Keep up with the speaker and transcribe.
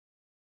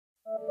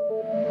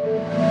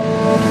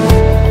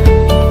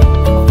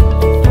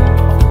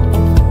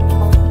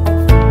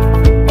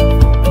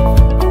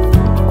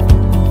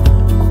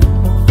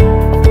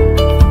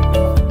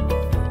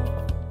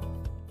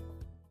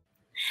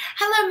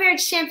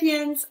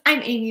champions.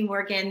 I'm Amy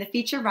Morgan, the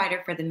feature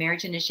writer for the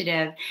Marriage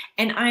Initiative,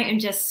 and I am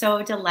just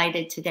so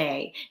delighted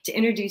today to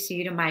introduce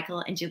you to Michael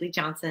and Julie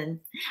Johnson.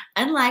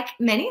 Unlike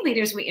many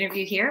leaders we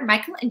interview here,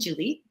 Michael and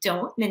Julie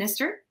don't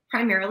minister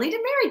primarily to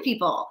married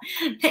people.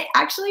 They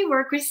actually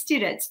work with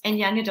students and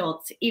young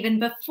adults even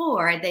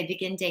before they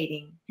begin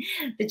dating.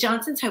 The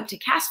Johnsons hope to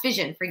cast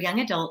vision for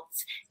young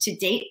adults to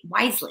date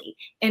wisely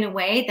in a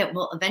way that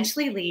will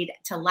eventually lead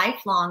to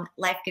lifelong,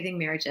 life-giving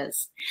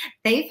marriages.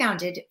 They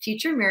founded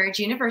Future Marriage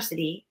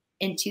University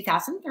in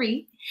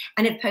 2003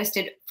 and have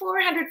posted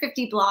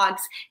 450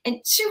 blogs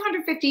and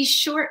 250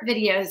 short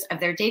videos of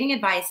their dating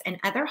advice and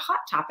other hot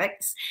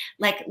topics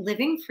like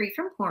living free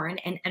from porn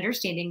and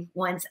understanding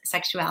one's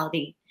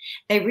sexuality.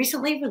 They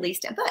recently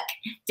released a book,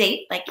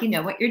 Date Like You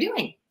Know What You're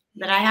Doing,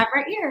 that I have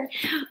right here.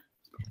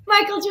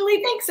 Michael,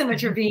 Julie, thanks so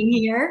much for being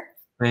here.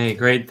 Hey,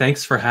 great.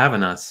 Thanks for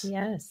having us.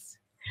 Yes.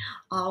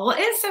 Oh, well,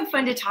 it's so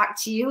fun to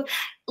talk to you.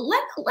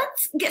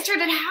 Let's get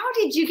started. How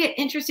did you get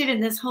interested in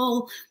this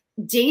whole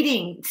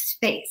dating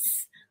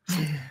space?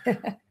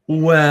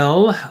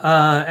 Well,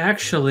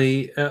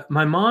 actually,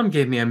 my mom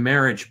gave me a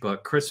marriage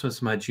book,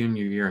 Christmas my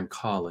junior year in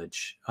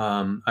college.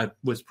 I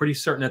was pretty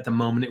certain at the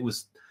moment it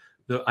was,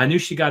 I knew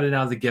she got it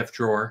out of the gift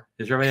drawer.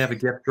 Does everybody have a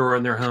gift drawer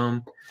in their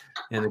home,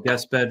 in the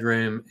guest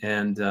bedroom?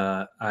 And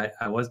I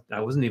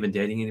wasn't even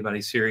dating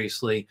anybody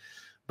seriously,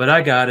 but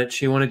I got it.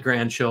 She wanted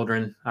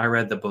grandchildren. I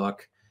read the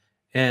book.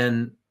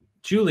 And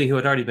Julie, who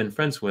had already been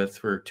friends with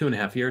for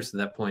 2.5 years at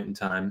that point in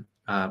time,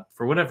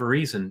 for whatever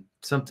reason,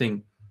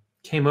 something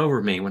came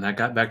over me when I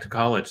got back to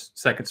college,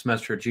 second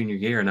semester of junior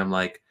year. And I'm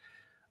like,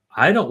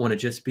 I don't want to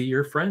just be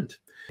your friend.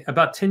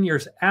 About 10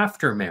 years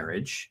after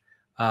marriage,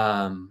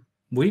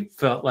 we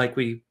felt like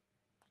we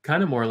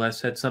kind of more or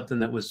less had something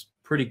that was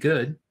pretty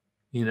good,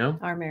 you know,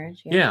 Our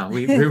marriage. yeah,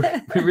 we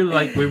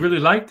really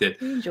liked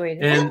it. We enjoyed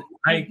it. And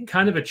I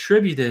kind of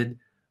attributed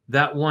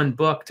that one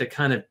book to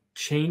kind of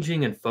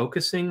changing and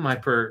focusing my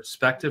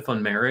perspective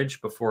on marriage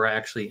before I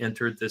actually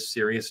entered this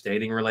serious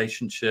dating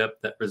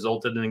relationship that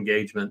resulted in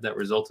engagement, that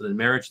resulted in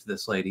marriage to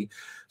this lady.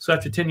 So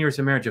after 10 years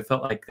of marriage, I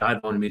felt like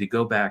God wanted me to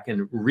go back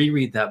and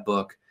reread that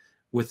book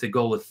with the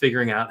goal of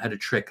figuring out how to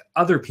trick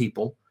other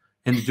people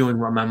into doing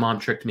what my mom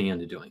tricked me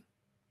into doing.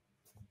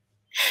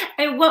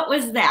 And what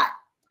was that?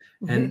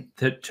 And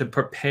to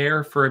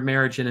prepare for a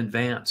marriage in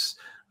advance.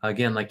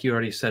 Again, like you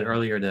already said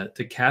earlier,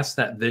 to cast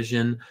that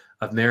vision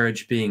of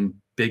marriage being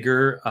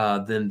bigger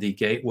than the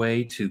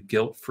gateway to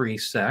guilt-free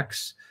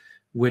sex,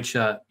 which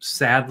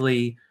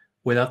sadly,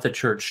 without the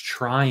church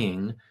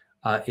trying,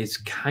 is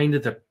kind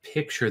of the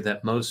picture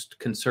that most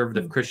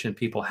conservative Christian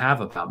people have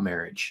about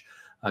marriage,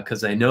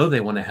 because they know they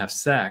want to have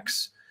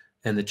sex,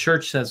 and the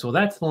church says, well,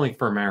 that's only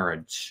for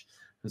marriage.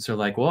 And so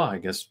like, well, I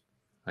guess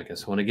I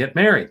want to get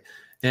married.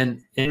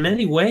 And in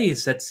many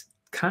ways, that's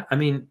kind, I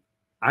mean,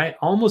 I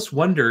almost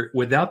wonder,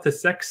 without the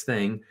sex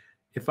thing,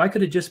 if I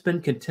could have just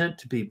been content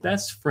to be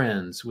best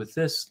friends with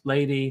this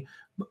lady,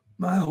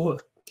 my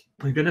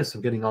goodness,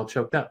 I'm getting all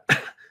choked up.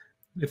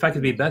 If I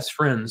could be best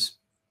friends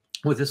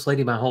with this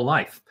lady my whole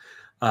life.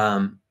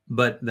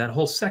 But that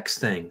whole sex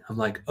thing, I'm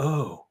like,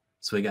 oh,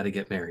 so we got to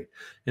get married.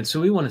 And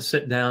so we want to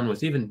sit down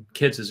with even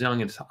kids as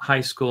young as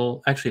high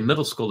school. Actually,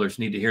 middle schoolers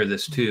need to hear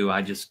this too.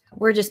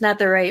 We're just not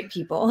the right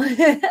people.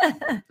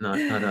 not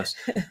us.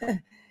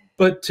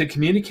 But to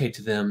communicate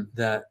to them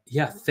that,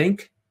 yeah,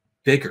 think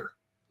bigger.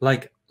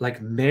 Like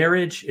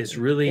marriage is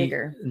really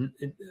bigger.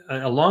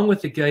 Along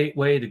with the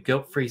gateway to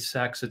guilt-free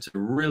sex, it's a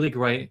really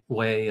great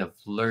way of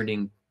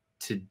learning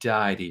to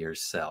die to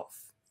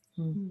yourself.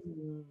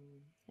 And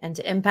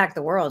to impact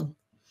the world.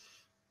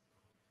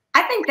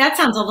 I think that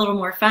sounds a little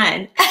more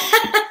fun.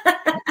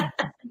 And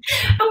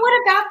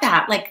what about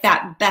that? Like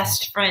that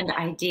best friend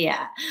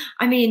idea?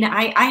 I mean,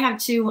 I have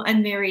 2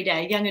 unmarried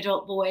young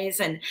adult boys,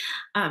 and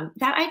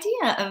that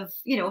idea of,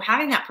 you know,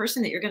 having that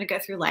person that you're going to go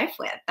through life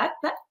with,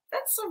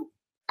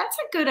 that's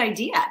a good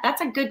idea.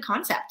 That's a good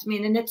concept. I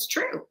mean, and it's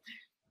true.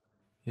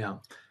 Yeah.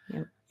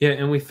 Yeah.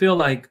 And we feel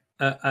like,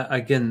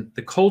 again,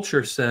 the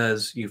culture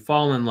says you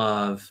fall in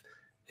love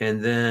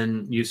and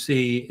then you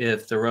see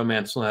if the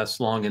romance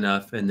lasts long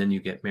enough and then you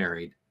get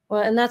married.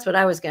 Well, and that's what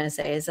I was going to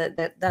say, is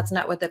that's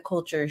not what the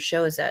culture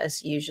shows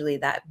us. Usually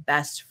that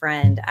best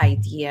friend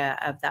idea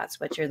of that's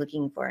what you're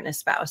looking for in a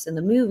spouse. In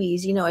the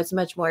movies, you know, it's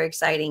much more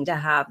exciting to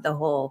have the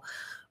whole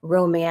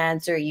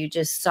romance, or you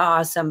just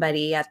saw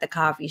somebody at the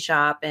coffee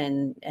shop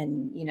and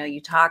you know,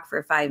 you talk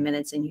for 5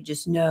 minutes and you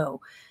just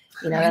know,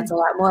 you know, that's a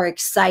lot more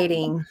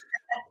exciting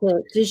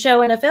to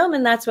show in a film.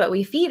 And that's what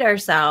we feed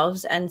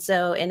ourselves. And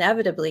so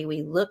inevitably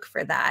we look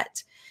for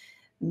that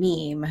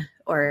meme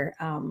or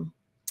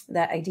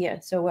that idea.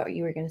 So what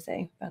you were going to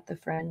say about the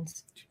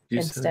friends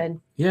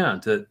instead? Yeah,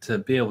 to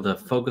be able to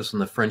focus on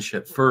the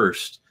friendship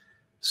first.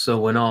 So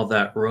when all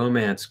that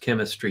romance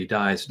chemistry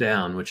dies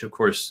down, which of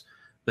course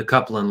the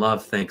couple in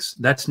love thinks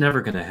that's never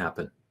going to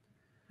happen.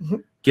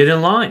 Get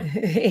in line.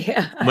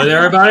 Yeah. But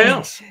everybody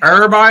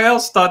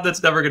else thought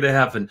that's never going to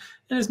happen.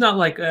 And it's not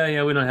like,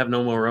 yeah, we don't have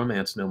no more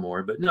romance no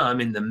more. But no, I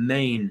mean, the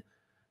main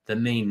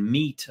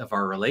meat of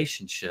our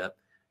relationship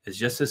is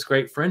just this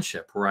great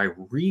friendship where I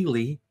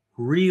really,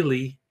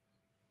 really,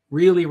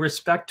 really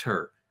respect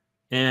her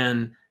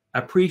and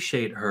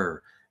appreciate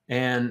her.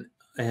 And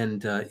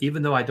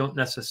even though I don't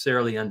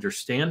necessarily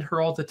understand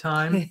her all the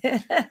time,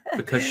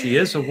 because she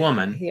is a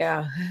woman.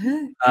 Yeah.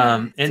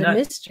 And It's a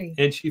mystery.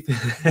 And she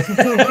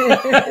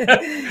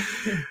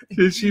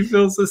she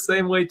feels the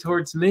same way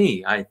towards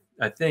me, I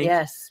think.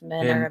 Yes,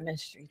 men are a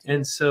mystery too.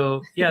 And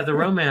so, yeah, the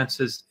romance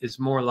is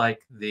more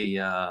like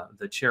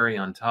the cherry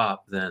on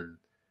top than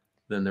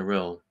the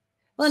real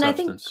well, and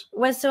substance. I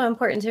think what's so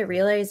important to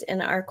realize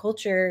in our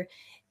culture,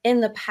 in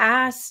the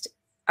past,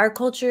 our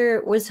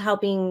culture was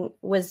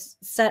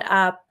set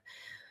up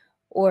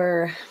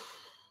or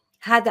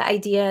had the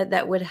idea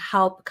that would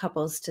help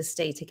couples to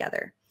stay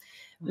together.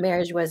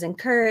 Marriage was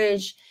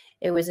encouraged.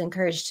 It was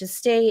encouraged to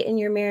stay in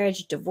your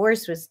marriage.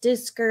 Divorce was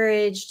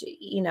discouraged.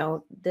 You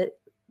know, the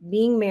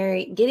being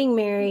married, getting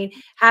married,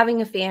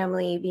 having a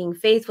family, being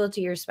faithful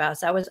to your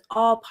spouse, that was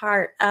all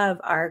part of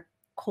our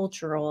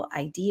cultural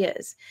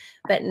ideas.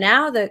 But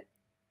now that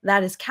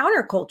is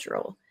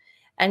countercultural.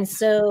 And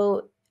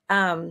so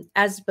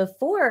as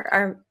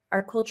before,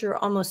 our culture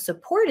almost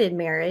supported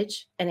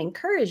marriage and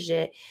encouraged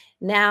it.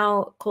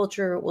 Now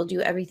culture will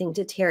do everything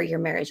to tear your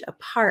marriage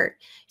apart.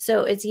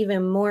 So it's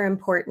even more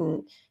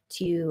important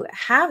to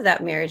have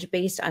that marriage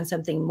based on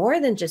something more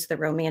than just the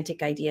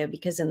romantic idea,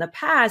 because in the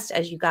past,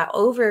 as you got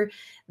over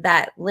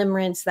that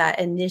limerence, that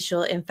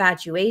initial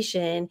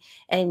infatuation,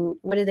 and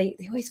what do they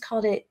always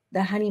called it?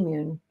 The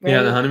honeymoon, right?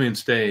 Yeah, the honeymoon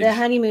stage. The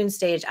honeymoon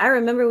stage. I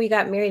remember we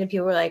got married and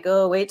people were like,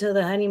 oh, wait till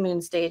the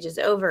honeymoon stage is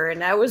over.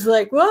 And I was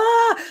like,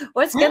 whoa,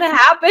 what's going to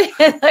happen?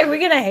 Like, we're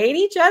going to hate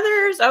each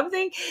other or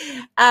something.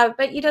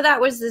 But, you know, that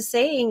was the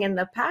saying in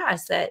the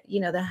past that, you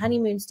know, the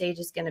honeymoon stage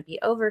is going to be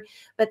over.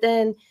 But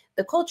then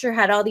the culture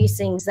had all these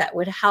things that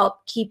would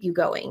help keep you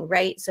going,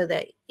 right? So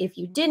that if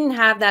you didn't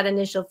have that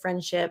initial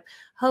friendship,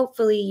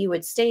 hopefully you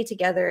would stay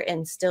together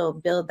and still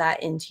build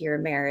that into your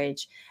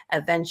marriage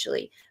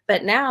eventually.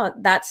 But now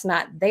that's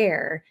not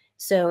there.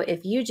 So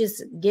if you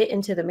just get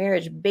into the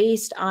marriage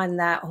based on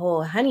that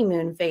whole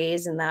honeymoon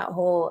phase and that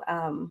whole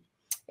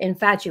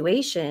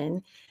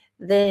infatuation,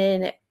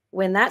 then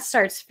when that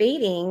starts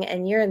fading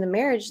and you're in the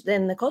marriage,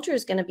 then the culture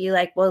is going to be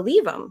like, well,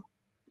 leave them.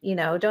 You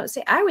know, don't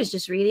say. I was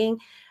just reading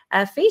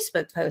a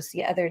Facebook post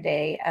the other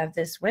day of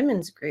this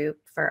women's group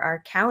for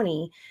our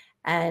county,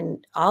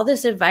 and all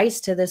this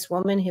advice to this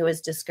woman who was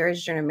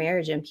discouraged in her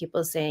marriage, and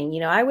people saying, you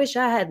know, I wish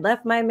I had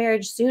left my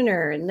marriage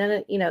sooner. And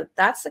then, you know,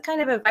 that's the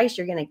kind of advice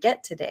you're going to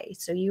get today.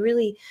 So you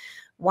really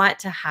want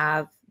to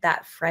have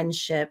that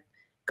friendship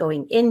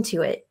going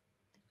into it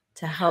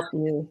to help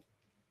you.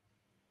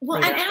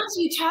 Well, and as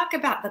you talk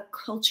about the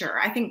culture,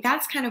 I think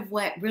that's kind of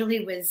what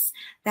really was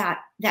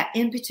that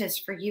impetus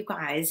for you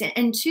guys.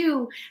 And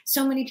two,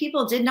 so many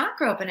people did not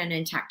grow up in an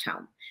intact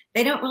home.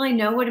 They don't really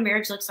know what a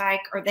marriage looks like,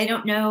 or they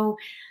don't know,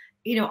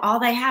 you know, all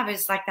they have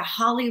is like the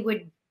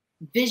Hollywood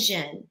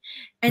vision.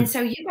 And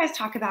so you guys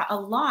talk about a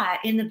lot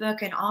in the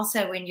book and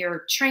also in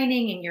your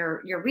training and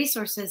your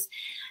resources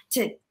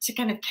to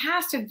kind of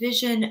cast a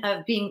vision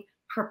of being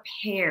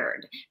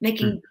prepared,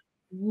 making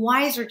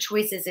wiser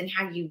choices in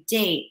how you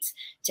date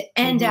to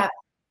end up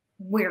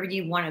where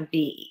you want to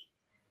be.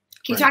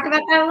 Can you talk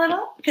about that a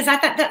little? Because I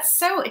thought that's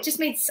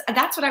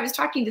what I was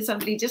talking to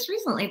somebody just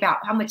recently about,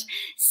 how much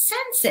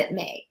sense it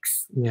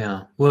makes.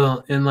 Yeah.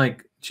 Well, and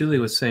like Julie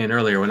was saying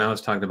earlier, when I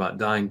was talking about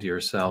dying to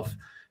yourself,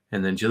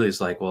 and then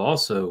Julie's like, well,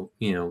 also,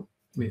 you know,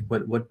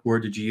 what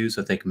word did you use?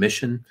 I think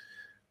mission,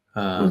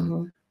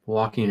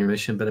 walking in your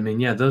mission. But I mean,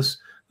 yeah, those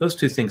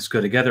two things go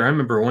together. I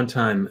remember one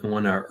time in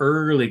one of our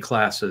early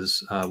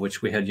classes,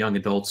 which we had young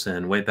adults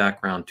in way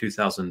back around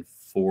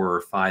 2004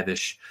 or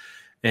 5-ish.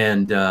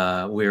 And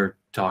we were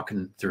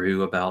talking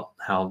through about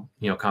how,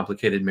 you know,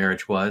 complicated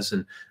marriage was.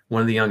 And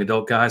one of the young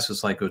adult guys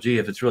was like, oh, gee,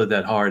 if it's really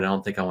that hard, I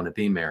don't think I want to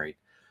be married.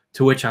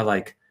 To which I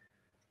like,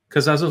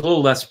 because I was a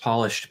little less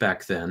polished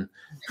back then.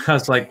 I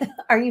was like,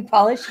 are you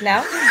polished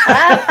now?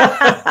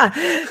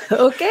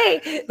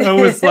 Okay. I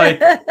was like,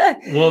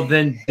 well,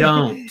 then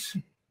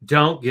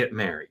don't get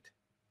married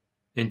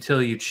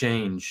until you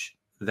change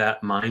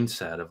that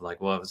mindset of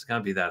like, well, if it's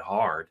going to be that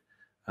hard,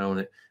 I don't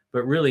want to.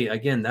 But really,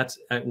 again, that's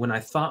when I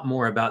thought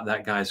more about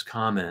that guy's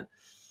comment,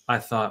 I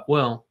thought,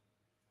 well,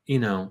 you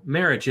know,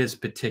 marriage is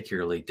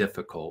particularly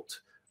difficult.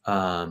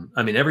 I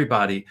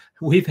mean,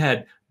 we've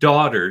had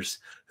daughters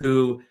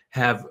who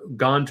have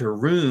gone to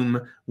room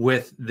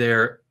with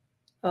their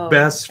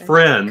best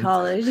friend,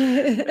 college.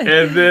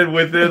 And then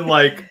within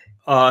like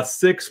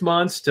 6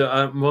 months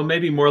to, well,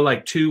 maybe more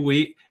like 2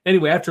 weeks.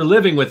 Anyway, after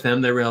living with them,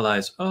 they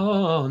realize,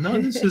 oh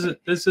no,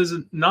 this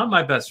isn't not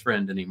my best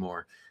friend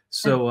anymore.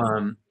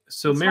 So,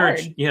 so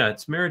marriage,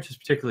 hard. Marriage is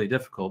particularly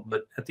difficult,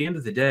 but at the end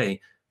of the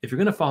day, if you're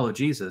going to follow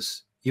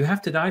Jesus, you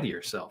have to die to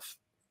yourself.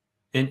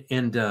 And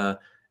I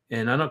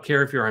don't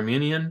care if you're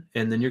Armenian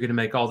and then you're going to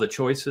make all the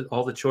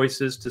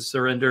choices to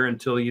surrender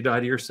until you die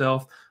to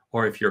yourself,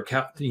 or if you're,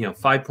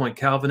 5-point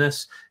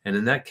Calvinist, and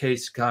in that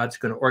case, God's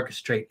going to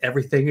orchestrate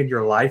everything in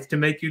your life to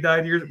make you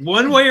die to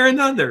one way or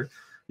another,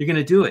 you're going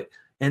to do it.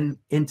 And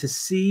to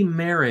see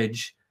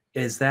marriage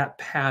as that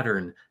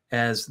pattern,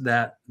 as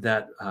that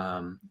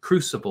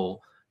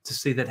crucible to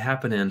see that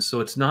happen in. So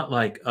it's not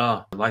like,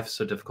 oh, life is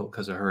so difficult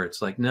because of her.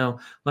 It's like, no,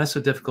 life's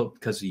so difficult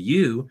because of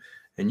you,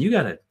 and you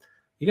gotta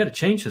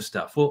change this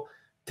stuff. Well,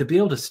 to be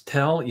able to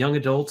tell young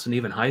adults and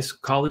even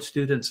college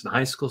students and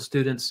high school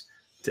students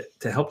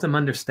to help them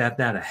understand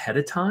that ahead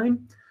of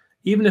time,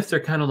 even if they're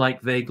kind of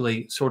like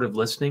vaguely sort of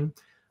listening,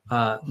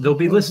 they'll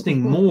be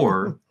listening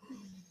more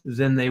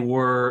than they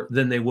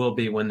will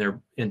be when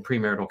they're in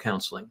premarital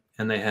counseling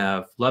and they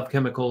have love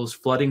chemicals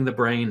flooding the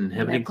brain,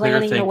 inhibiting clear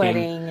thinking.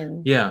 Wedding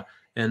and yeah.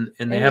 And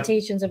they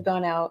invitations have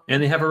gone out,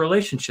 and they have a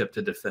relationship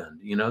to defend.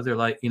 You know, they're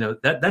like, you know,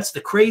 that's the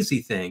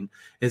crazy thing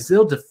is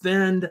they'll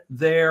defend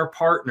their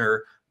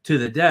partner to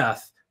the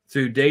death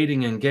through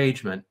dating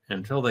engagement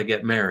until they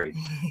get married.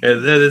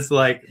 And then it's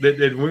like,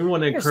 we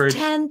want to encourage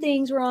 10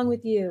 things wrong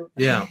with you.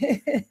 Yeah.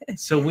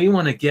 So we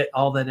want to get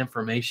all that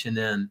information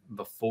in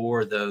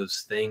before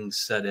those things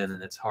set in,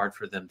 and it's hard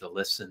for them to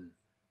listen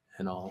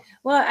and all.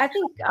 Well, I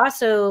think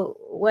also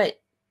what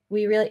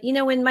we really, you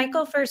know, when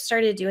Michael first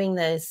started doing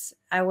this,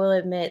 I will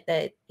admit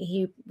that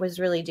he was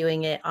really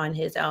doing it on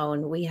his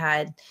own. We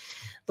had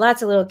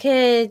lots of little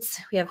kids.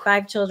 We have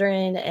 5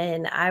 children,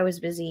 and I was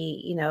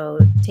busy, you know,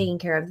 taking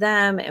care of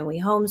them, and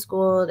we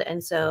homeschooled.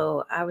 And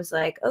so I was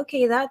like,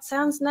 okay, that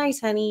sounds nice,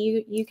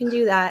 honey. You can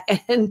do that.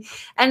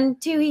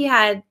 And 2,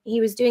 he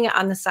was doing it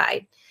on the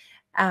side,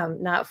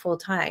 not full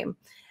time.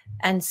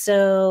 And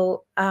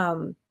so,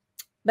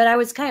 but I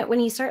was kind of, when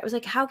he started, I was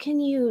like, how can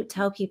you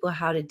tell people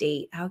how to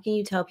date? How can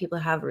you tell people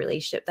to have a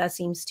relationship? That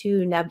seems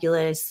too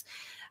nebulous.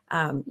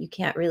 You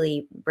can't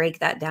really break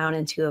that down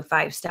into a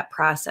 5-step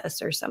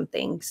process or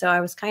something. So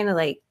I was kind of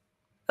like,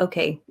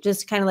 okay,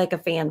 just kind of like a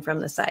fan from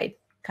the side,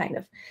 kind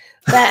of.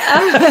 But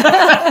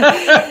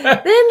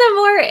then the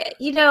more,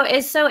 you know,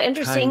 it's so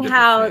interesting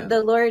how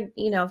the Lord,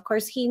 you know, of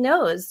course, he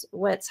knows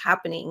what's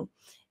happening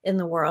in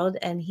the world,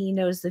 and he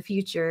knows the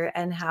future,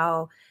 and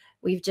how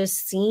we've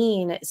just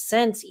seen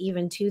since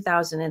even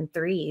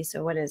 2003.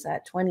 So what is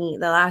that? The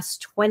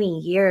last 20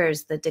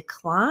 years, the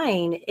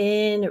decline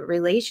in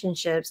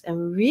relationships,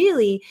 and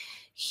really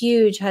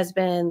huge has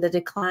been the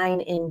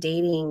decline in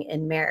dating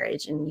and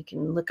marriage. And you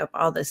can look up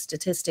all the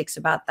statistics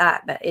about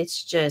that, but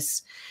it's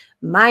just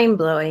mind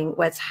blowing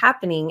what's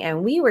happening.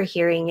 And we were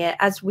hearing it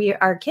as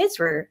our kids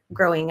were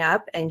growing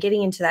up and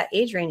getting into that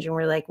age range. And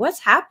we're like, what's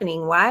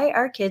happening? Why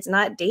are kids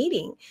not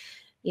dating?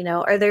 You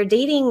know, are they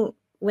dating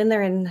when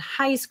they're in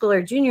high school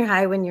or junior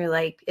high, when you're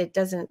like, it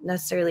doesn't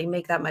necessarily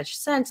make that much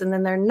sense. And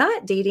then they're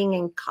not dating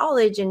in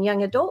college and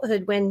young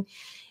adulthood when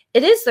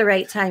it is the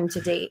right time to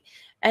date.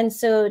 And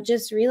so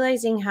just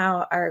realizing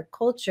how our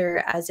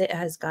culture, as it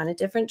has gone a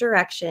different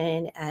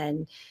direction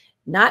and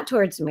not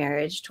towards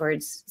marriage,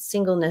 towards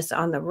singleness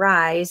on the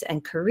rise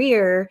and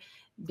career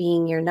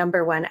being your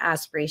number one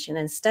aspiration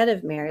instead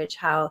of marriage,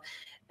 how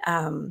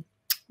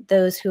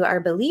those who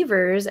are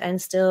believers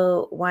and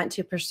still want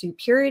to pursue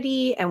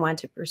purity and want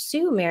to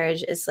pursue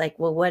marriage is like,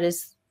 well,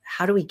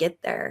 how do we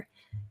get there?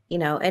 You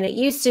know, and it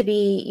used to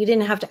be, you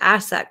didn't have to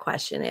ask that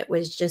question. It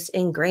was just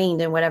ingrained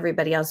in what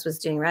everybody else was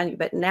doing around you.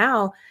 But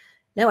now,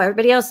 no,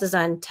 everybody else is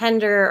on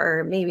Tinder,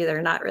 or maybe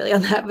they're not really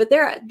on that, but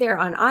they're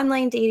on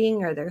online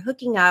dating, or they're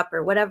hooking up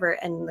or whatever.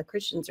 And the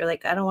Christians are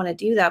like, I don't want to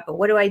do that, but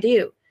what do I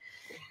do?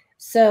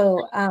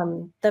 So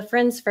the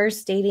Friends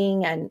First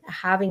Dating and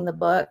having the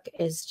book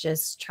is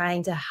just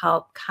trying to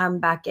help come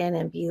back in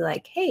and be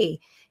like,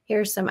 hey,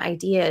 here's some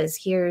ideas.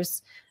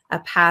 Here's a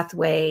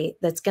pathway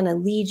that's going to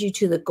lead you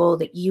to the goal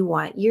that you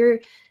want.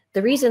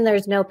 The reason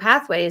there's no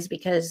pathway is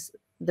because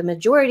the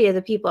majority of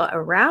the people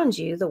around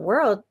you, the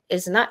world,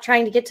 is not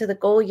trying to get to the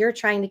goal you're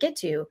trying to get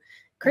to.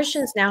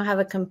 Christians now have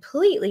a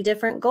completely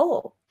different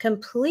goal,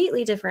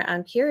 completely different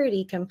on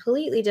purity,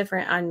 completely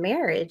different on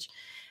marriage.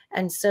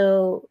 And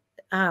so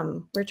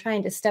we're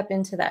trying to step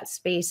into that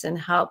space and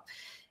help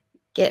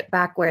get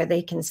back where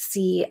they can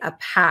see a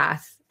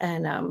path.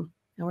 And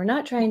we're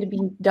not trying to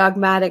be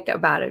dogmatic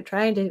about it,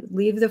 trying to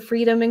leave the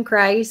freedom in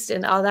Christ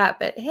and all that.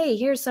 But hey,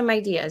 here's some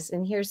ideas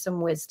and here's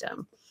some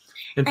wisdom.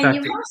 And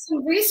you have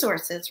some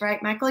resources,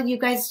 right, Michael? You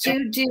guys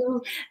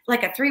do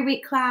like a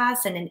 3-week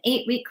class and an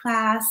 8-week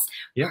class.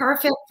 Yep.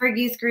 Perfect for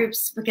youth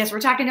groups, because we're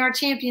talking to our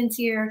champions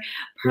here.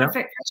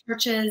 Perfect for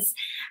churches.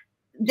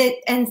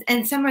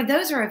 And some of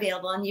those are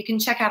available, and you can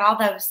check out all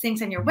those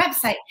things on your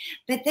website.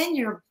 But then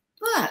your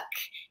book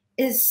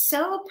is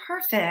so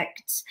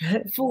perfect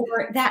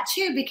for that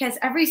too, because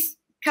every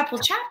couple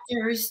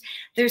chapters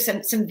there's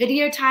some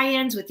video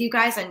tie-ins with you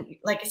guys, and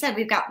like I said,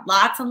 we've got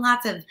lots and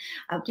lots of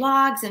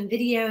blogs and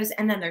videos,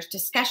 and then there's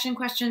discussion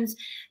questions.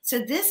 So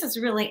this is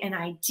really an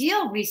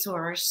ideal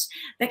resource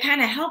that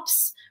kind of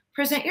helps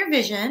present your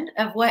vision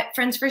of what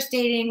Friends First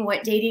Dating,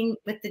 what dating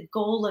with the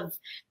goal of,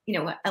 you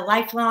know, a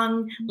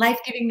lifelong,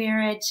 life-giving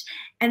marriage.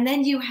 And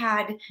then you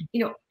had,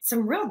 you know,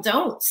 some real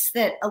don'ts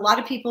that a lot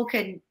of people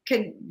could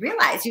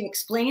realize. You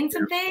explain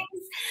some things.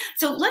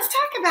 So let's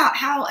talk about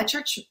how a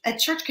church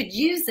could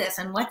use this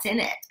and what's in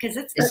it, because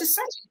it's just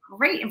such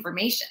great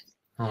information.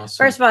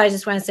 Awesome. First of all, I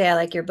just want to say I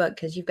like your book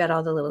because you've got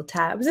all the little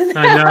tabs in there.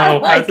 I know.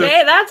 Like,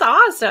 hey, that's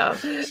awesome.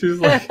 She's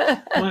like,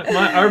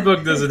 our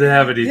book doesn't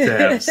have any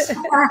tabs.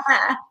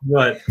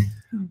 But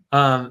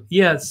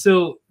yeah,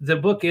 so the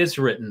book is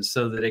written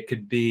so that it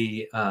could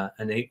be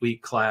an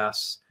 8-week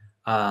class.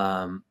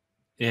 I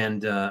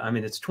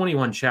mean, it's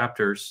 21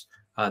 chapters.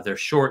 They're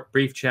short,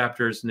 brief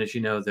chapters, and as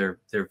you know,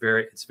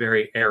 it's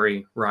very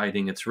airy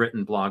writing. It's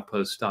written blog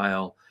post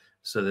style,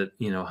 so that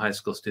high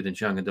school students,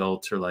 young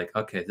adults are like,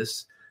 okay,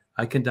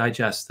 I can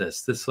digest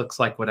this. This looks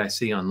like what I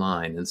see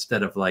online,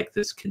 instead of like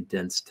this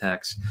condensed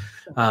text.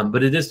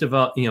 But it is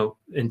developed,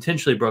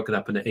 intentionally broken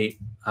up into 8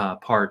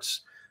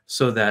 parts,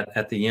 so that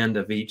at the end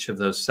of each of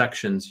those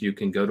sections, you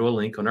can go to a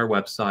link on our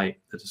website.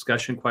 The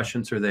discussion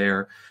questions are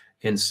there,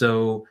 and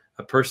so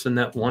a person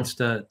that wants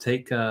to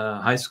take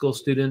high school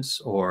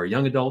students or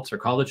young adults or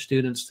college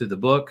students through the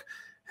book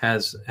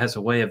has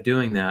a way of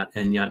doing that,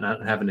 and yet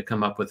not having to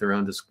come up with their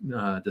own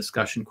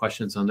discussion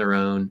questions on their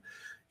own.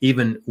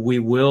 Even we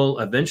will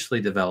eventually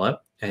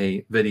develop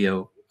a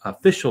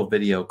official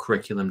video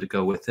curriculum to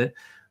go with it.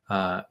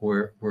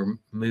 We're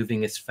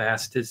moving as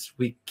fast as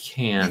we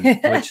can,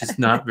 which is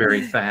not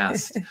very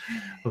fast.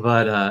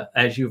 But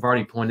as you've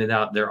already pointed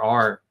out, there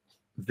are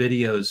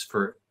videos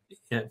for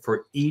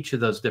each of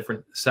those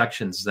different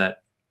sections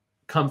that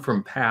come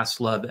from past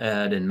Love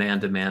Ed and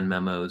man-to-man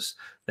memos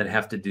that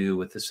have to do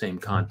with the same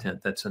content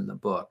that's in the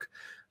book.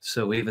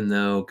 So even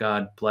though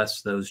God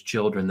bless those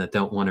children that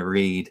don't want to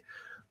read,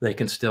 they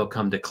can still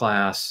come to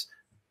class.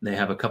 They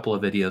have a couple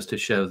of videos to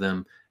show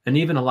them. And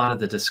even a lot of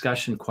the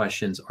discussion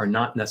questions are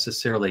not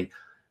necessarily,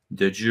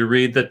 did you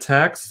read the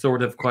text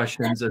sort of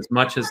questions, as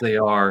much as they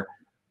are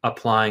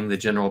applying the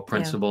general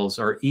principles,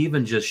 or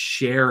even just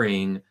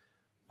sharing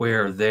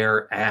where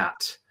they're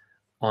at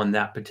on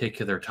that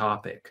particular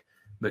topic.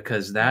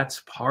 Because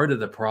that's part of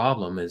the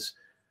problem, is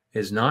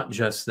not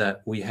just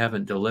that we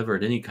haven't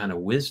delivered any kind of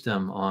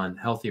wisdom on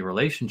healthy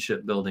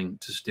relationship building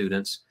to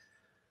students,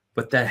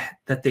 but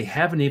that they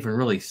haven't even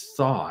really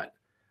thought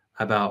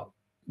about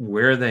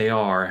where they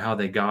are, how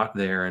they got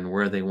there, and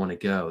where they want to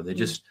go. They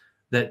just,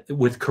 that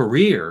with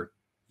career,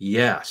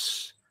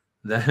 yes,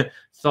 that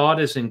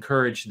thought is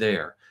encouraged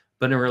there.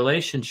 But in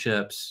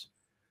relationships,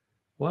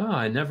 wow,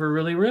 I never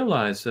really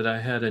realized that I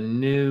had a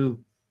new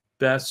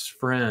best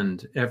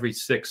friend every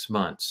 6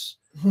 months,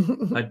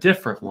 a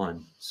different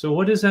one. So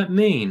what does that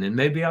mean? And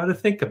maybe I ought to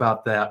think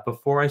about that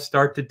before I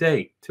start to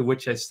date, to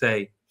which I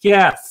say,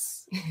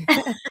 yes.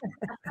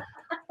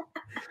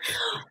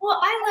 Well,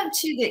 I love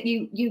too that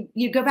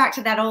you go back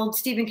to that old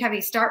Stephen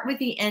Covey, start with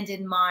the end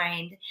in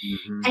mind.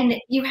 Mm-hmm. And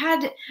you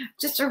had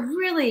just a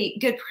really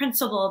good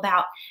principle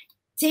about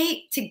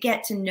date to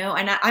get to know.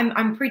 And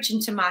I'm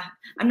preaching to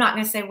I'm not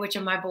going to say which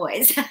of my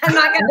boys. I'm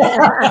not going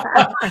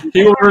to.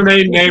 He will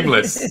remain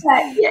nameless.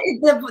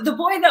 The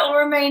boy that will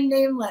remain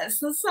nameless,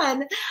 the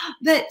son.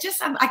 But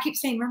just, I keep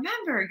saying,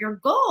 remember your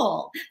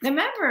goal.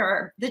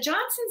 Remember, the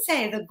Johnsons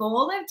say the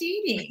goal of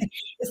dating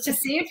is to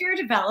see if you're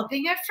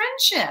developing a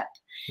friendship.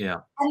 Yeah.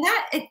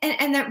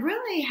 And that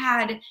really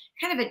had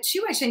kind of a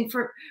two-way thing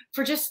for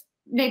just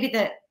maybe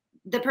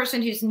the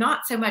person who's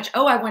not so much,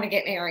 oh, I want to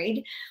get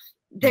married.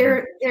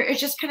 There it's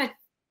just kind of,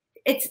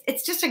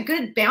 it's just a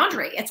good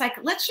boundary. It's like,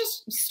 let's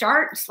just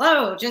start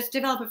slow, just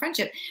develop a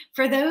friendship.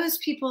 For those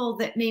people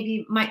that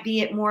maybe might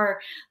be at more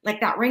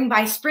like that ring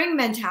by spring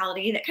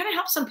mentality, that kind of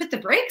helps them put the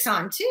brakes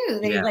on too.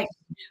 They like,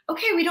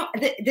 okay,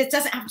 this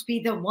doesn't have to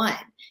be the one.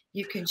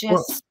 You can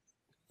just.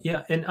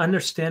 Yeah, and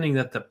understanding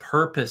that the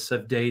purpose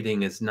of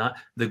dating is not,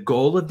 the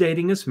goal of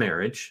dating is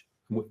marriage,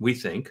 we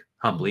think,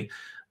 humbly,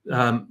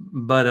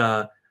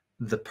 but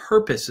the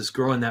purpose is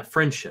growing that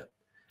friendship.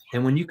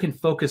 And when you can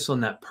focus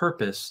on that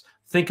purpose,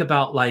 think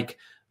about like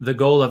the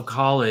goal of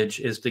college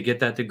is to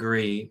get that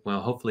degree, well,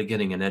 hopefully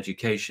getting an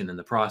education in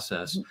the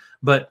process.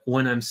 But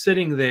when I'm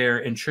sitting there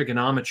in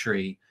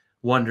trigonometry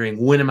wondering,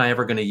 when am I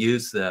ever going to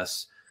use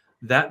this?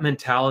 That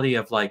mentality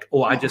of like,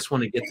 oh, I just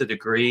want to get the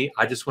degree.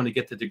 I just want to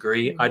get the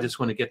degree. I just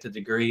want to get the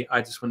degree.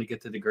 I just want to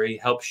get the degree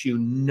helps you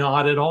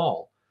not at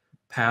all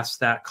pass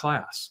that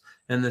class.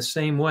 In the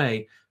same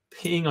way,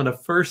 being on a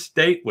first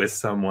date with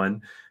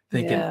someone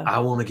thinking, I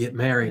want to get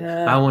married.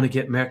 I want to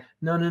get married.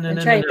 No.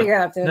 Try to figure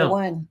out if they're the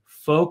one.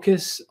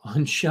 Focus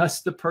on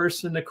just the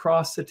person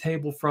across the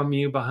table from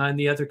you behind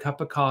the other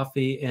cup of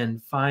coffee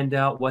and find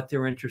out what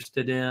they're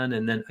interested in.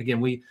 And then again,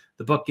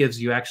 the book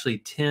gives you actually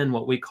 10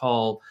 what we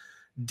call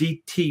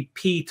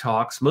DTP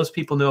talks. Most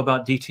people know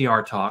about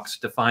DTR talks,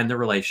 define the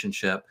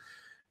relationship.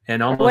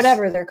 And almost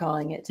whatever they're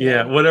calling it today.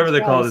 Yeah, whatever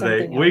they call it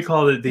today. We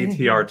call it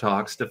DTR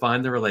talks,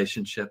 define the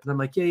relationship. And I'm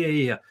like,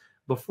 yeah.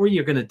 Before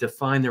you're going to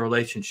define the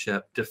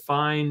relationship,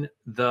 define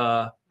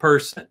the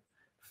person.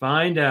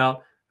 Find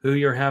out who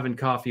you're having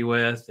coffee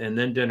with, and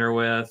then dinner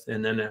with,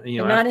 and then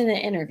not in an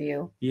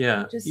interview.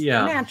 Yeah, just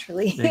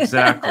naturally.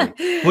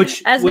 Exactly.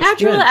 Which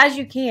natural as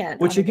you can.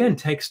 Which again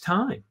takes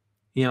time.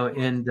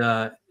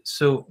 And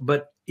so,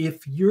 but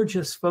if you're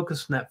just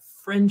focused on that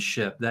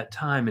friendship, that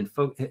time, and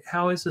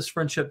how is this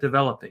friendship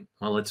developing?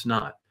 Well, it's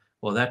not.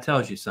 Well, that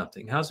tells you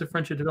something. How's the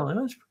friendship developing?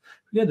 Oh, it's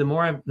good. The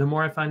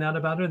more I find out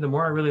about her, the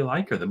more I really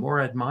like her, the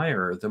more I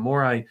admire her, the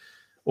more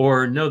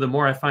the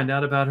more I find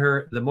out about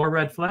her, the more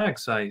red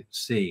flags I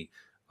see.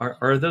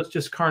 Are those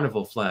just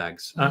carnival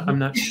flags? I'm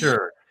not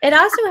sure. It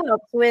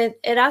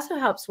also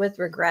helps with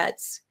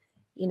regrets.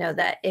 You know,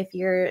 that if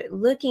you're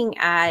looking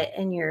at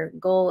and your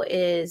goal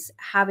is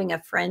having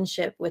a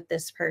friendship with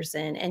this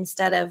person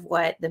instead of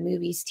what the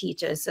movies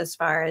teach us as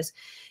far as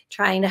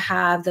trying to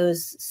have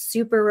those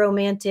super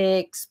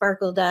romantic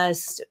sparkle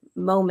dust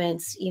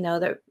moments, you know,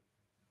 that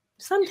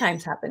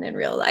sometimes happen in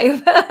real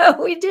life.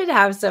 We did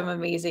have some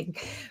amazing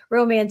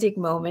romantic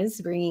moments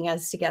bringing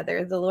us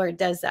together. The Lord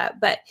does that.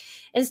 But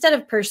instead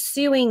of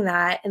pursuing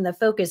that and the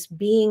focus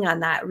being on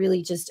that,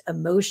 really just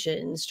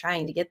emotions,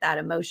 trying to get that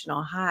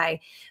emotional high,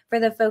 for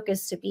the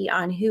focus to be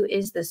on who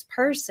is this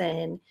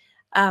person,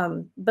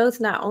 both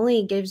not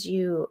only gives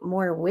you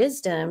more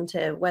wisdom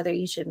to whether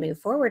you should move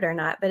forward or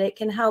not, but it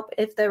can help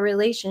if the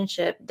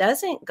relationship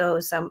doesn't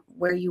go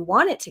somewhere you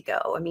want it to go.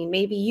 I mean,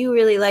 maybe you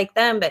really like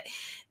them, but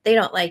they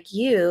don't like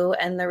you,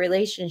 and the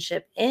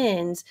relationship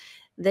ends,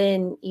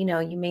 then, you know,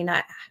 you may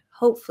not,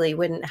 hopefully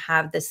wouldn't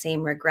have the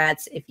same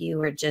regrets if you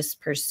were just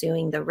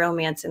pursuing the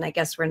romance. And I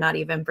guess we're not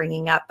even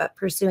bringing up, but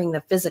pursuing the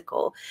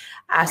physical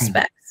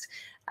aspects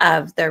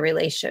of the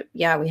relationship.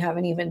 Yeah, we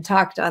haven't even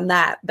talked on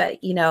that,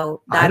 but you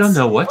know, I don't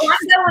know what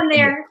I'm going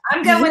there.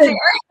 I'm going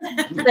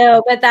there.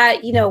 So, but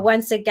that, you know,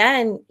 once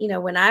again, you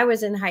know, when I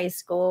was in high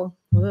school,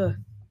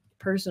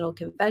 personal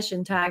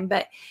confession time,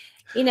 but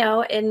you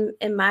know, in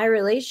my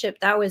relationship,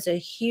 that was a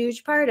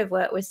huge part of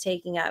what was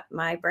taking up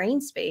my brain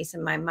space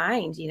and my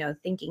mind, you know,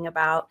 thinking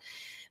about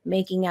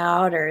making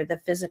out or the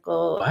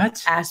physical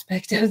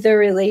aspect of the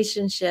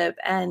relationship.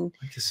 And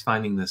I'm just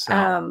finding this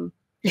out.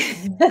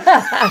 Yeah,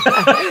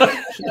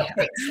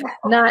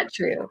 not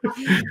true.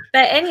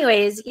 But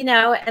anyways, you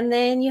know, and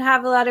then you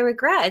have a lot of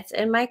regrets.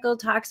 And Michael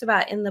talks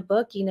about in the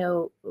book, you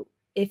know,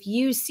 if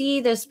you see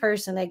this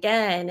person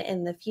again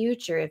in the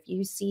future, if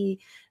you see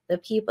the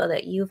people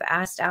that you've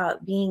asked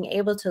out, being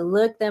able to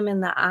look them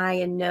in the eye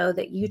and know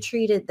that you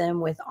treated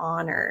them with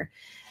honor.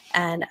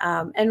 And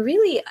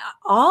really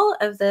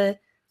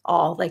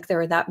like there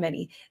were that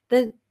many,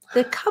 the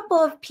couple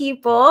of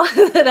people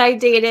that I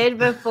dated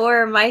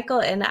before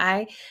Michael and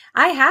I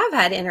have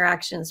had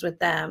interactions with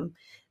them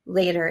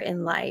later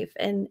in life.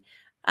 And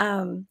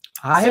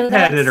I have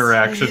had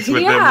interactions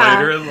with them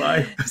later in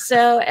life.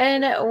 So,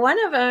 and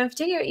one of them,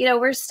 you know,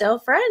 we're still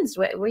friends.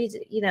 We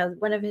you know,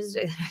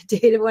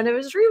 dated one of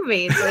his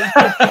roommates.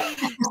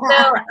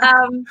 So,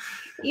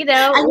 you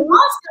know, and we're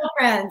still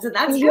friends, and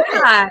that's good.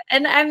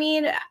 And I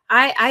mean,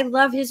 I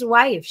love his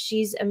wife.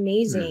 She's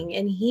amazing,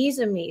 and he's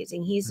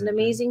amazing. He's an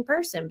amazing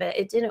person, but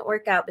it didn't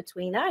work out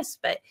between us.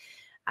 But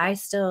I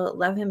still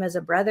love him as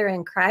a brother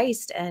in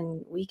Christ,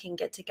 and we can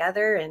get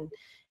together and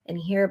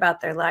hear about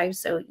their lives.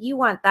 So you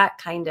want that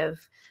kind of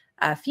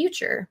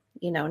future,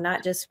 you know,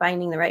 not just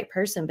finding the right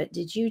person, but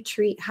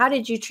how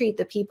did you treat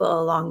the people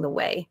along the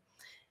way?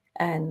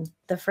 And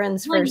the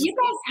friends first. You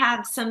guys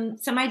have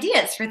some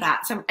ideas for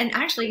that. And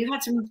actually you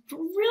had some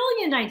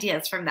brilliant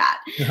ideas from that.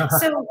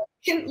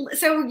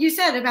 So you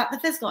said about the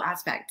physical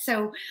aspect.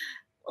 So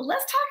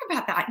let's talk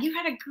about that. You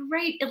had a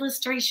great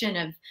illustration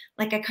of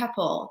like a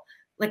couple,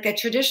 like a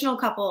traditional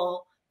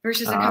couple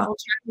versus a couple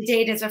trying to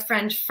date as a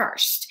friend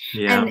first.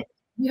 Yeah. And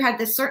you had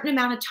this certain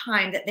amount of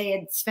time that they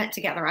had spent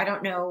together. I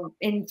don't know,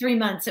 in 3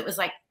 months, it was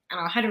like, I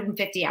don't know,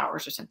 150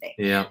 hours or something.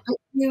 Yeah. But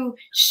you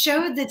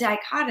showed the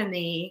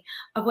dichotomy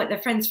of what the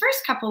friends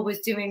first couple was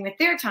doing with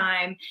their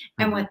time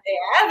and what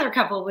the other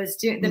couple was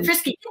doing, the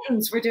frisky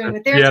kittens were doing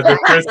with their time.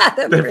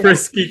 The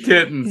frisky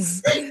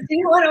kittens. Do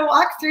you want to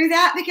walk through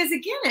that? Because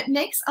again, it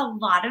makes a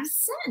lot of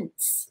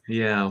sense.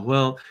 Yeah.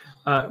 Well,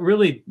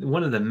 really,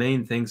 one of the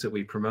main things that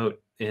we promote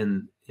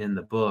in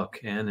the book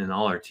and in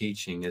all our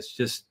teaching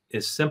is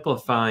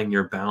simplifying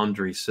your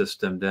boundary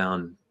system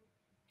down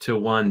to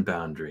one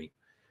boundary.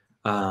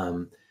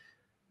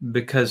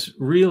 Because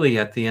really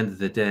at the end of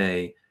the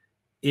day,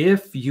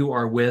 if you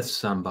are with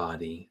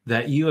somebody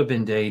that you have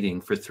been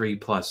dating for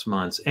 3+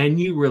 months and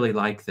you really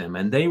like them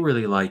and they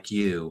really like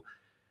you,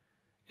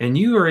 and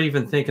you are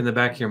even thinking in the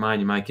back of your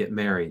mind, you might get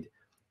married.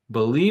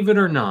 Believe it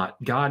or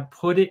not, God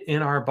put it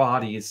in our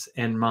bodies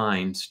and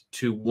minds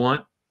to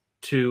want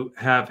to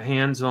have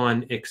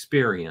hands-on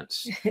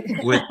experience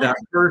with that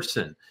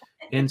person.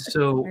 And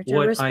so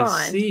what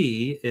I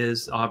see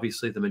is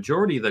obviously the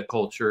majority of the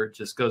culture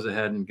just goes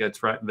ahead and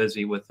gets right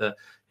busy with the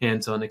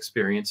hands-on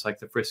experience, like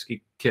the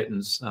frisky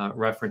kittens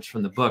reference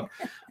from the book.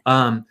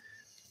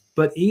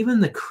 But even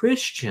the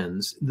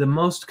Christians, the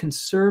most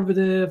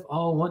conservative,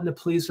 wanting to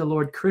please the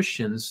Lord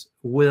Christians,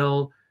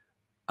 will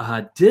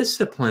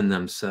discipline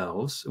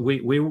themselves.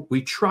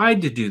 We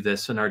tried to do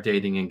this in our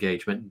dating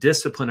engagement,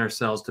 discipline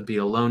ourselves to be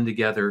alone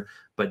together,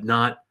 but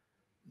not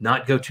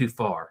go too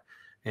far.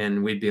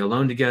 And we'd be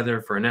alone together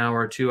for an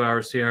hour, 2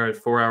 hours, 3 hours,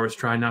 4 hours,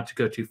 trying not to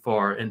go too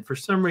far. And for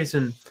some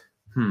reason,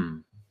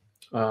 we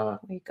go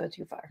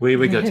too far. We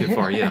go too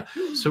far, yeah.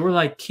 So we're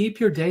like,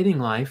 keep your dating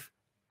life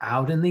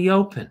out in the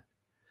open.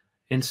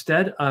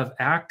 instead of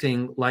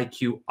acting like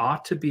you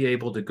ought to be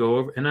able to go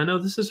over, and I know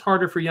this is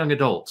harder for young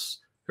adults.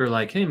 They're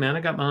like, hey man,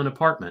 I got my own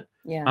apartment.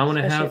 Yeah, I want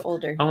to especially have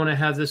older. I want to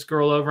have this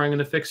girl over. I'm going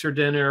to fix her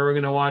dinner. We're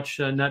going to watch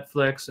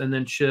Netflix and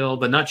then chill,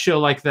 but not chill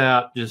like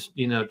that. Just,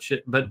 you know,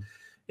 but,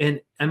 and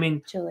I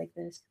mean, Chill like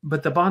this.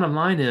 but the bottom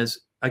line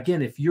is,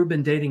 again, if you've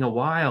been dating a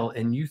while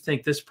and you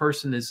think this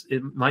person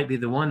it might be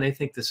the one, they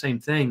think the same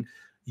thing,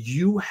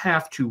 you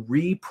have to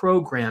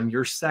reprogram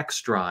your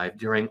sex drive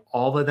during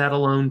all of that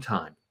alone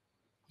time.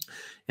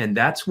 And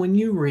that's when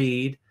you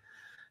read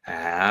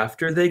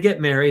after they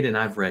get married. And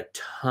I've read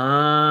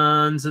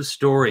tons of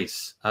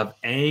stories of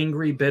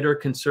angry, bitter,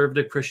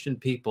 conservative Christian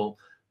people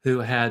who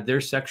had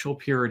their sexual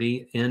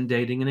purity in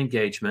dating and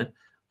engagement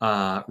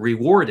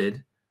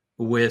rewarded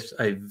with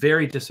a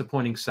very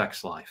disappointing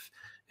sex life.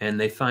 And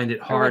they find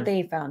it hard. Or what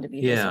they found to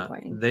be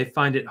disappointing. They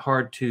find it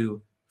hard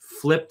to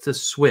flip the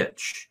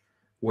switch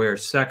where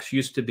sex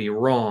used to be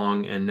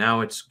wrong and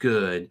now it's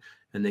good,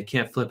 and they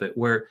can't flip it.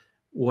 Where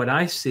what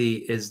I see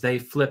is they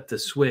flip the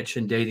switch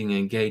in dating and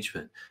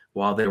engagement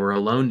while they were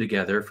alone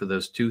together for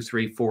those 2,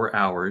 3, 4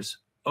 hours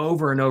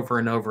over and over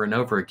and over and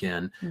over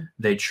again.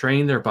 They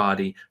train their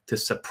body to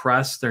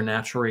suppress their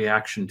natural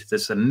reaction to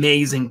this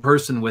amazing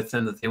person with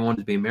them that they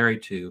wanted to be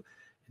married to.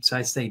 And so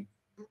I say,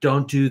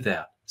 don't do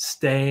that.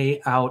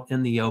 Stay out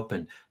in the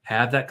open.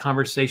 Have that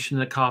conversation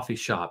in a coffee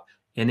shop,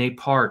 in a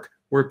park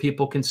where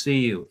people can see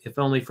you, if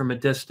only from a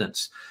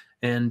distance,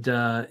 and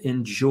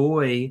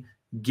enjoy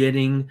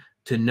getting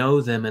to know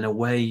them in a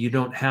way you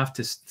don't have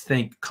to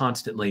think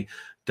constantly,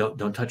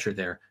 don't touch her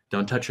there,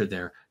 don't touch her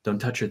there, don't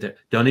touch her there.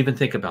 Don't even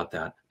think about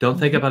that. Don't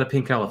think about a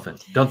pink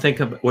elephant. Don't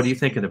think of, what are you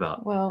thinking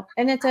about? Well,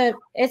 and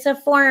it's a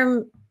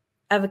form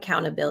of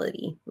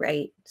accountability,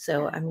 right?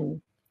 So, I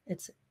mean,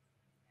 it's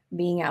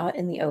being out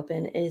in the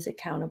open is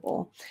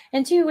accountable.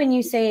 And two, when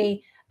you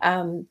say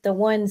the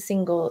one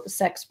single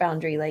sex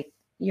boundary, like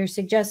you're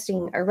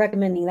suggesting or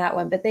recommending that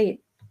one, but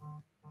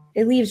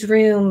it leaves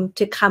room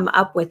to come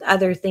up with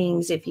other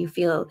things if you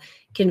feel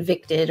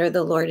convicted or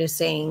the Lord is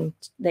saying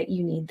that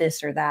you need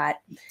this or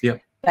that. Yeah.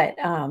 But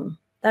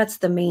that's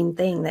the main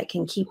thing that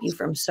can keep you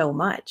from so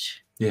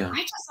much. Yeah. I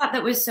just thought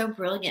that was so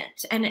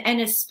brilliant. And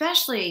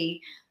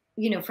especially,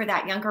 you know, for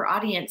that younger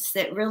audience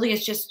that really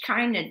is just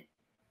trying to,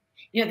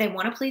 you know, they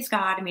want to please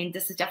God. I mean,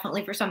 this is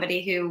definitely for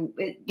somebody who,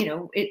 you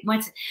know, it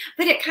wants,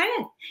 but it kind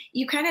of,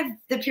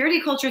 the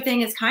purity culture thing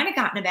has kind of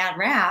gotten a bad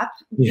rap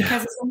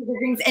because of some of the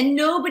things, and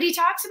nobody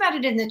talks about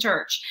it in the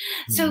church.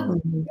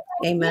 So,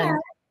 Amen.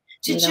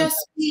 To just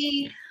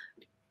be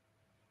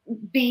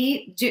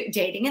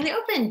dating in the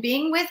open,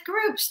 being with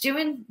groups,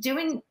 doing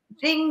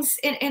things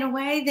in a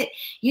way that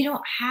you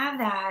don't have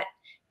that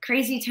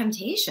crazy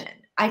temptation.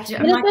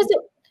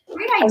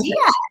 Great idea.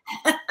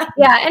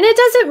 Yeah, and it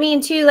doesn't mean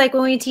too, like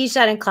when we teach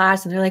that in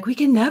class and they're like, we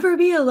can never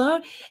be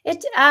alone.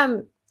 It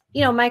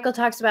you know, Michael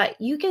talks about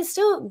you can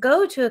still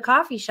go to a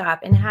coffee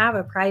shop and have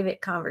a private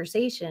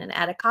conversation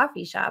at a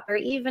coffee shop or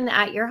even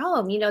at your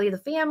home. You know, the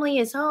family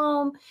is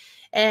home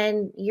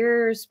and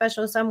your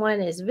special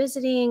someone is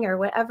visiting or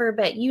whatever,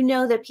 but you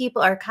know that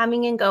people are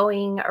coming and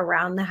going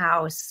around the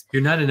house.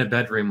 You're not in a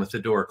bedroom with the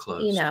door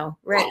closed. You know,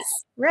 right.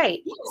 Yes. Right.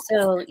 Yes.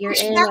 So you're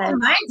in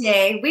my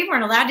day, we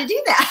weren't allowed to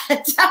do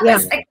that. Yeah.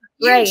 Like,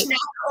 right.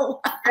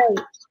 No.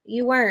 Right.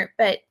 You weren't,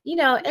 but you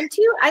know, and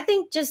two, I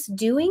think just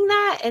doing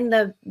that and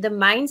the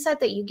mindset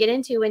that you get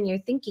into when you're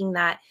thinking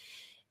that,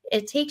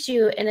 it takes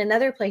you in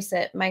another place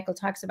that Michael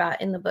talks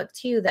about in the book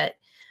too, that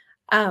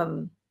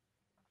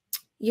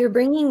you're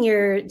bringing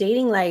your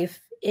dating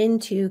life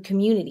into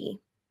community.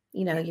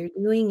 You know, you're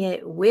doing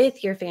it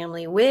with your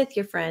family, with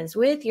your friends,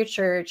 with your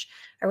church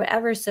or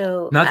whatever.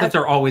 So not that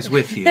they're always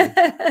with you,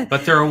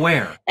 but they're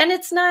aware. And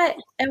it's not,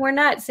 and we're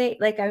not saying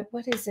like,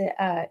 what is it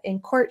in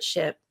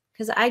courtship?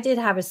 Because I did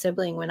have a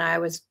sibling when I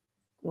was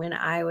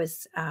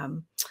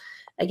a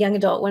young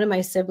adult. One of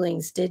my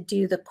siblings did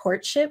do the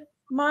courtship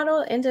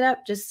model, ended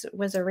up just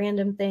was a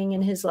random thing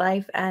in his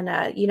life.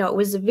 And, you know, it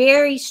was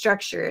very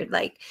structured.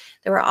 Like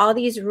there were all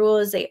these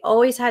rules. They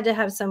always had to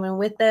have someone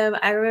with them.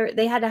 I remember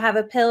they had to have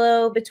a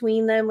pillow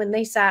between them when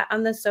they sat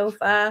on the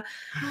sofa.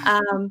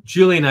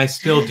 Julie and I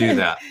still do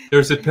that.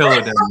 There's a pillow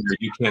down there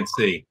you can't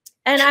see.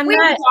 And I'm we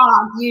not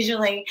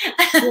usually.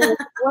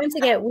 Once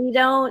again, we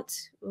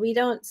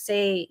don't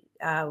say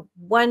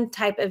one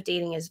type of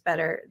dating is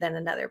better than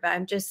another, but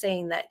I'm just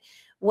saying that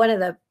one of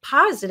the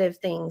positive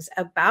things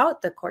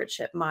about the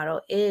courtship model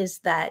is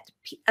that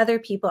other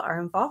people are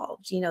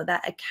involved, you know,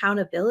 that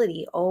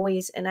accountability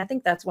always. And I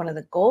think that's one of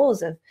the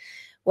goals of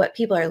what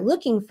people are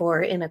looking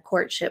for in a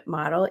courtship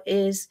model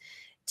is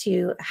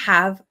to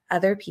have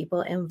other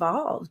people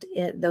involved.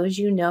 Those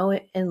you know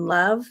and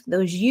love, and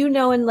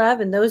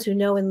those who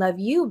know and love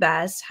you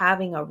best,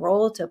 having a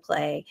role to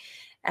play.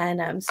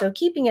 And so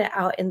keeping it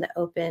out in the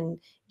open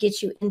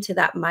gets you into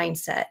that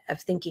mindset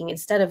of thinking,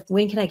 instead of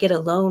when can I get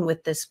alone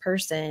with this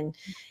person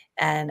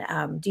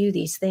and do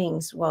these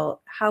things?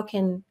 Well, how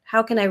can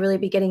I really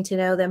be getting to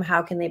know them?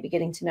 How can they be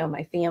getting to know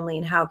my family?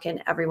 And how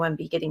can everyone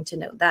be getting to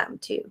know them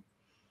too?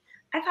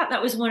 I thought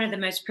that was one of the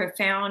most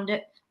profound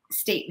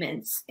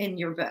statements in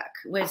your book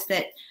was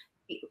that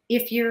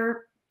if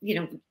you're,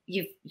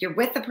 you're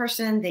with the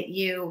person that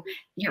you're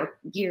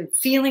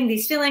feeling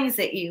these feelings,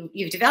 that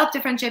you've developed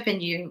a friendship,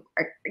 and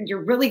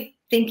you're really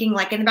thinking,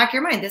 like, in the back of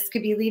your mind, this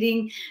could be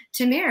leading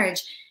to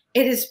marriage.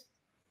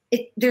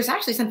 There's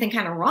actually something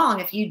kind of wrong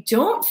if you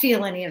don't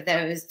feel any of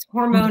those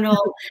hormonal,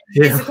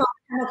 physical,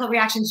 chemical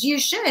reactions. You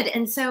should.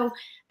 And so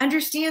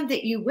understand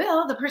that you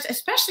will, the person,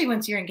 especially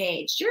once you're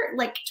engaged, you're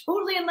like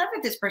totally in love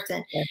with this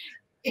person. Yeah.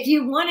 If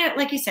you want to,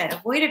 like you said,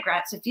 avoid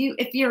regrets,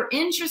 if you're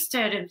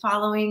interested in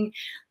following,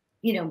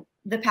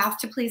 the path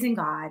to pleasing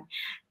God,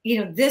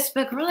 this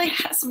book really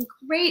has some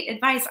great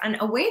advice on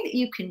a way that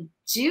you can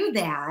do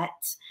that,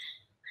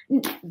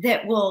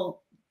 that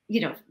will,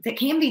 that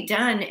can be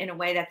done in a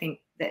way that I think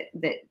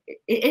that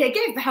it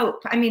gave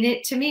hope. I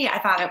mean, to me, I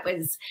thought it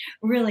was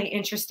really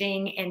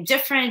interesting and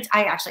different.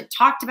 I actually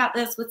talked about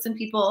this with some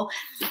people.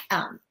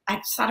 I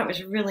just thought it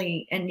was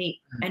really a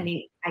neat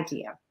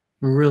idea.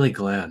 I'm really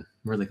glad.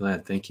 Really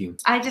glad. Thank you.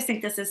 I just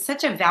think this is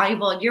such a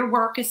valuable, your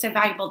work is so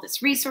valuable.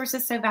 This resource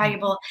is so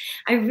valuable.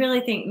 I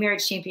really think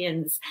Marriage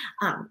Champions,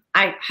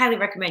 I highly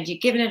recommend you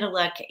giving it a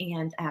look.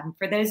 And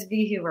for those of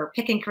you who are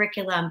picking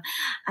curriculum,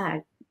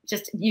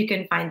 you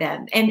can find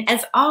them. And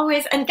as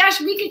always, and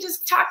gosh, we could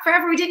just talk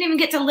forever. We didn't even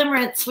get to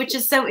limerence, which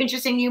is so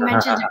interesting. You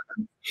mentioned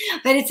it,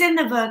 but it's in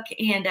the book.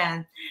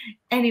 And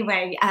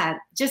anyway,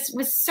 just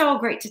was so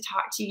great to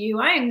talk to you.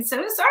 I am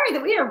so sorry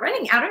that we are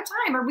running out of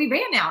time, or we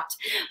ran out,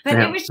 but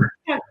it was just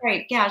so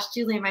great. Gosh,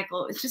 Julie and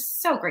Michael, it was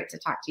just so great to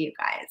talk to you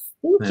guys.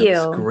 Thank you.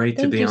 It's great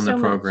to be on the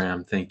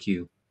program. Thank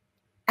you.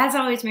 As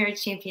always,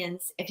 Marriage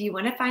Champions, if you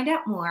want to find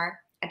out more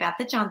about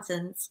the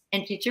Johnsons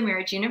and Future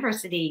Marriage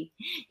University,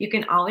 you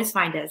can always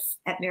find us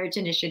at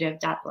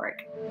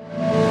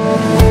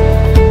marriageinitiative.org.